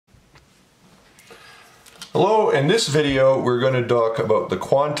Hello, in this video we're going to talk about the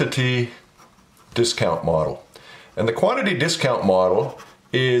quantity discount model. And the quantity discount model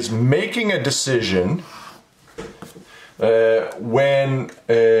is making a decision when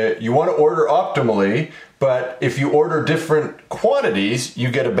you want to order optimally, but if you order different quantities,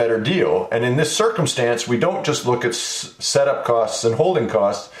 you get a better deal. And in this circumstance, we don't just look at setup costs and holding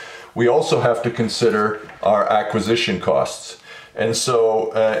costs, we also have to consider our acquisition costs. And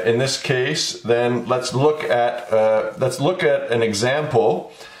so in this case, then let's look at an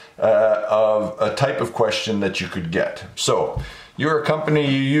example of a type of question that you could get. So you're a company,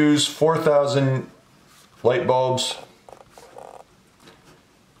 you use 4,000 light bulbs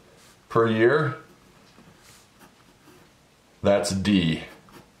per year. That's D.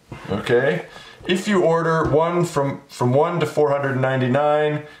 Okay? If you order one from 1 to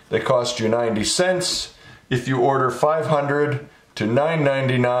 499, they cost you 90 cents. If you order 500 to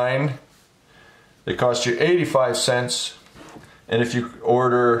 999, they cost you 85 cents. And if you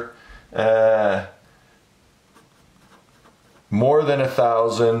order more than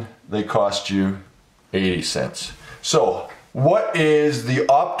 1,000, they cost you 80 cents. So what is the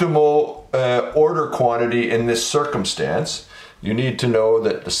optimal order quantity in this circumstance? You need to know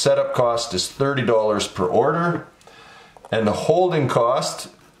that the setup cost is $30 per order, and the holding cost,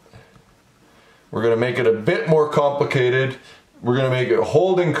 we're going to make it a bit more complicated. We're going to make it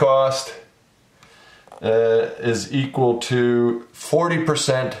holding cost is equal to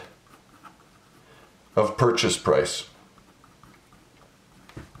 40% of purchase price.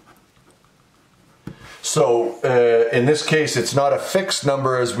 So in this case, it's not a fixed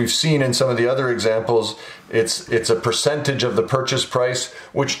number as we've seen in some of the other examples. It's a percentage of the purchase price,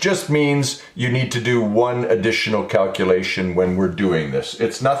 which just means you need to do one additional calculation when we're doing this.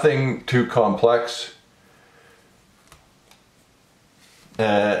 It's nothing too complex.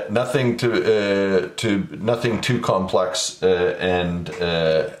 Nothing too complex and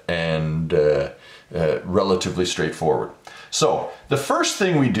relatively straightforward. So the first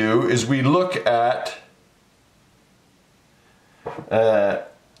thing we do is we look at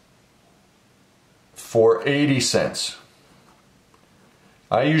for 80 cents.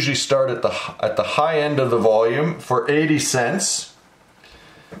 I usually start at the high end of the volume for 80 cents.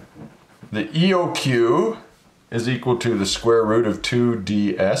 The EOQ is equal to the square root of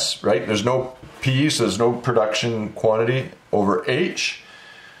 2ds, right? There's no P, so there's no production quantity, over H,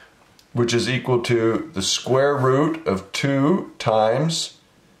 which is equal to the square root of 2 times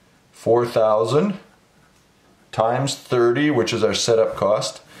 4,000 times 30, which is our setup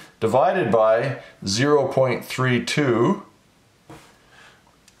cost, divided by 0.32,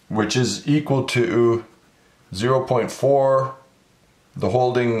 which is equal to 0.4, the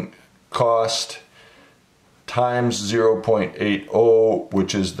holding cost, times 0.80,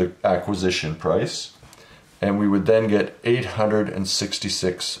 which is the acquisition price, and we would then get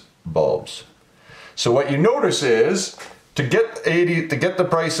 866 bulbs. So what you notice is to get the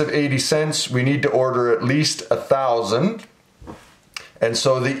price of 80 cents, we need to order at least 1,000, and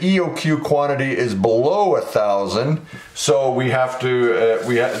so the EOQ quantity is below 1,000. So we have to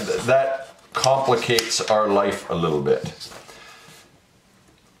that complicates our life a little bit.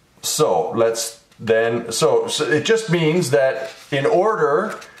 So so it just means that in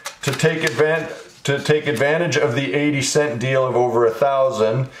order to take advantage of the 80 cent deal of over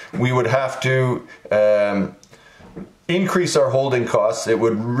 1,000, we would have to increase our holding costs. It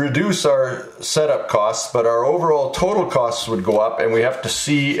would reduce our setup costs, but our overall total costs would go up, and we have to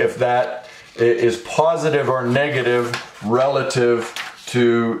see if that is positive or negative relative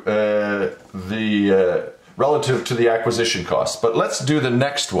to the acquisition costs. But let's do the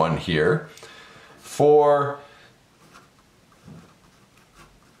next one here. For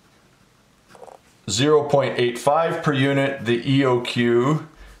 0.85 per unit, the EOQ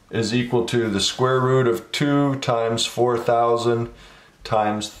is equal to the square root of 2 times 4,000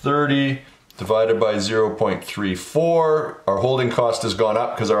 times 30 divided by 0.34. Our holding cost has gone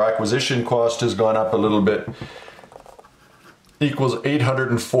up because our acquisition cost has gone up a little bit, equals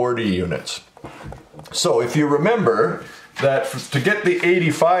 840 units. So if you remember that to get the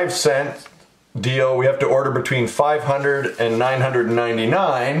 85 cent deal, we have to order between 500 and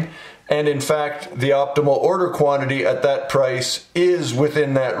 999, and in fact the optimal order quantity at that price is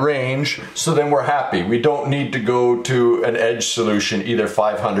within that range, so then we're happy. We don't need to go to an edge solution, either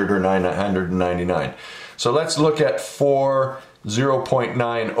 500 or 999. So let's look at for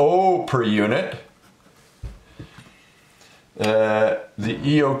 0.90 per unit. The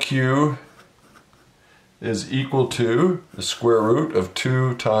EOQ is equal to the square root of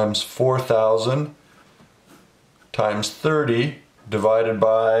 2 times 4,000 times 30 divided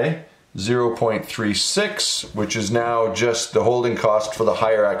by 0.36, which is now just the holding cost for the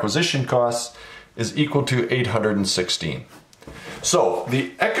higher acquisition costs, is equal to 816. So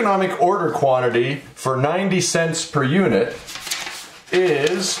the economic order quantity for 90 cents per unit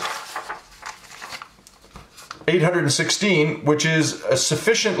is 816, which is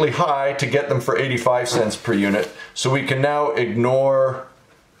sufficiently high to get them for 85 cents per unit. So we can now ignore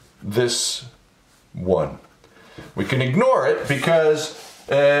this one. We can ignore it because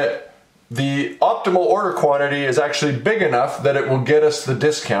the optimal order quantity is actually big enough that it will get us the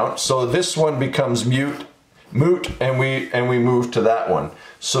discount. So this one becomes moot, and we move to that one.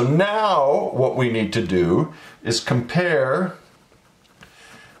 So now what we need to do is compare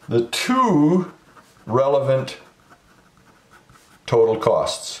the two relevant total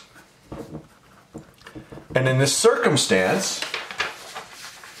costs. And in this circumstance,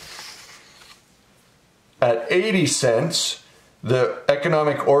 at 80 cents, the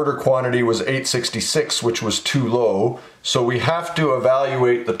economic order quantity was 866, which was too low. So we have to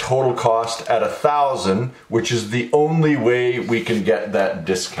evaluate the total cost at 1,000, which is the only way we can get that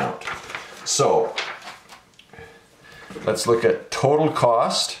discount. So let's look at total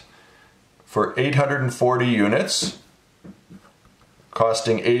cost for 840 units,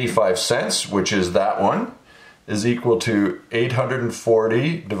 costing 85 cents, which is that one, is equal to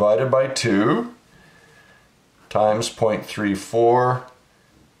 840 divided by 2 times 0.34,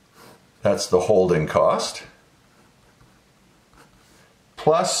 that's the holding cost,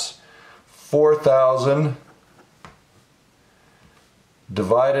 plus 4,000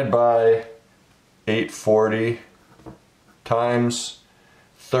 divided by 840 times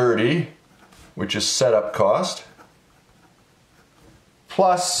 30, which is setup cost,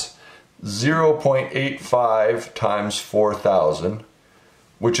 plus 0.85 times 4,000,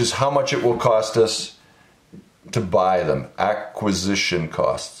 which is how much it will cost us to buy them, acquisition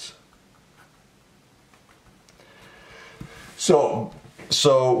costs. So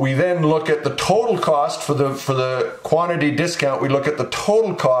we then look at the total cost for the quantity discount. We look at the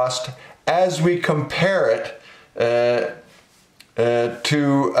total cost as we compare it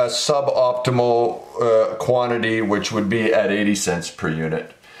to a suboptimal quantity, which would be at 80 cents per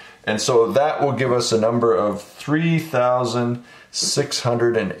unit. And so that will give us a number of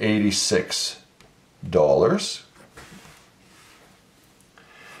 $3,686.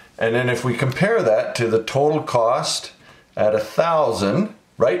 And then if we compare that to the total cost at 1,000,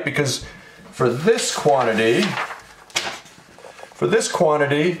 right? Because for this quantity,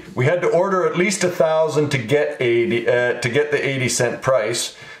 we had to order at least 1,000 to get the 80 cent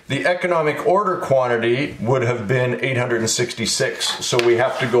price. The economic order quantity would have been 866. So we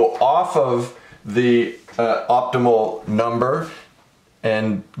have to go off of the optimal number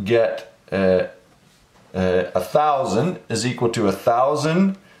and get 1,000 is equal to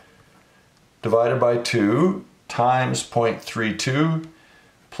 1,000 divided by 2 times 0.32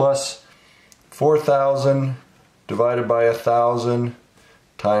 plus 4,000 divided by 1,000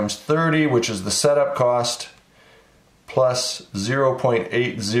 times 30, which is the setup cost, plus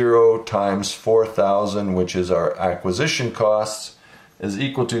 0.80 times 4,000, which is our acquisition costs, is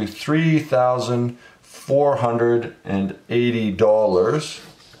equal to $3,480.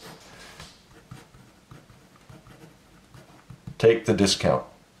 Take the discount.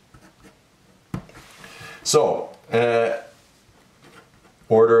 So,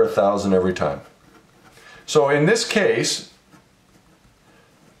 order 1,000 every time. So in this case,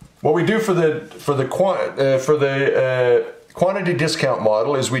 what we do for the quantity discount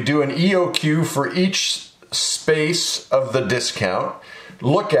model is we do an EOQ for each space of the discount.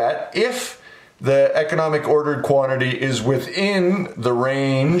 Look at if the economic ordered quantity is within the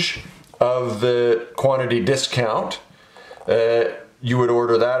range of the quantity discount. You would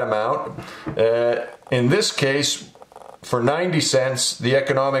order that amount. In this case, for 90 cents, the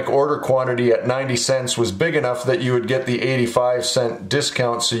economic order quantity at 90 cents was big enough that you would get the 85-cent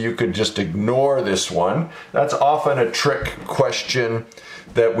discount, so you could just ignore this one. That's often a trick question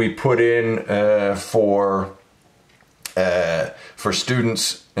that we put in for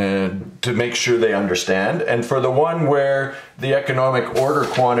students to make sure they understand. And for the one where the economic order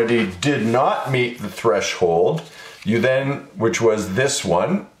quantity did not meet the threshold, you then, which was this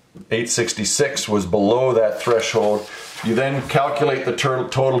one, 866 was below that threshold, you then calculate the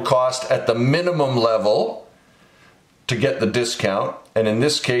total cost at the minimum level to get the discount. And in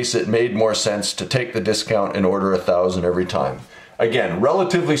this case, it made more sense to take the discount and order 1,000 every time. Again,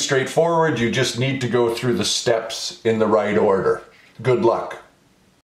 relatively straightforward. You just need to go through the steps in the right order. Good luck.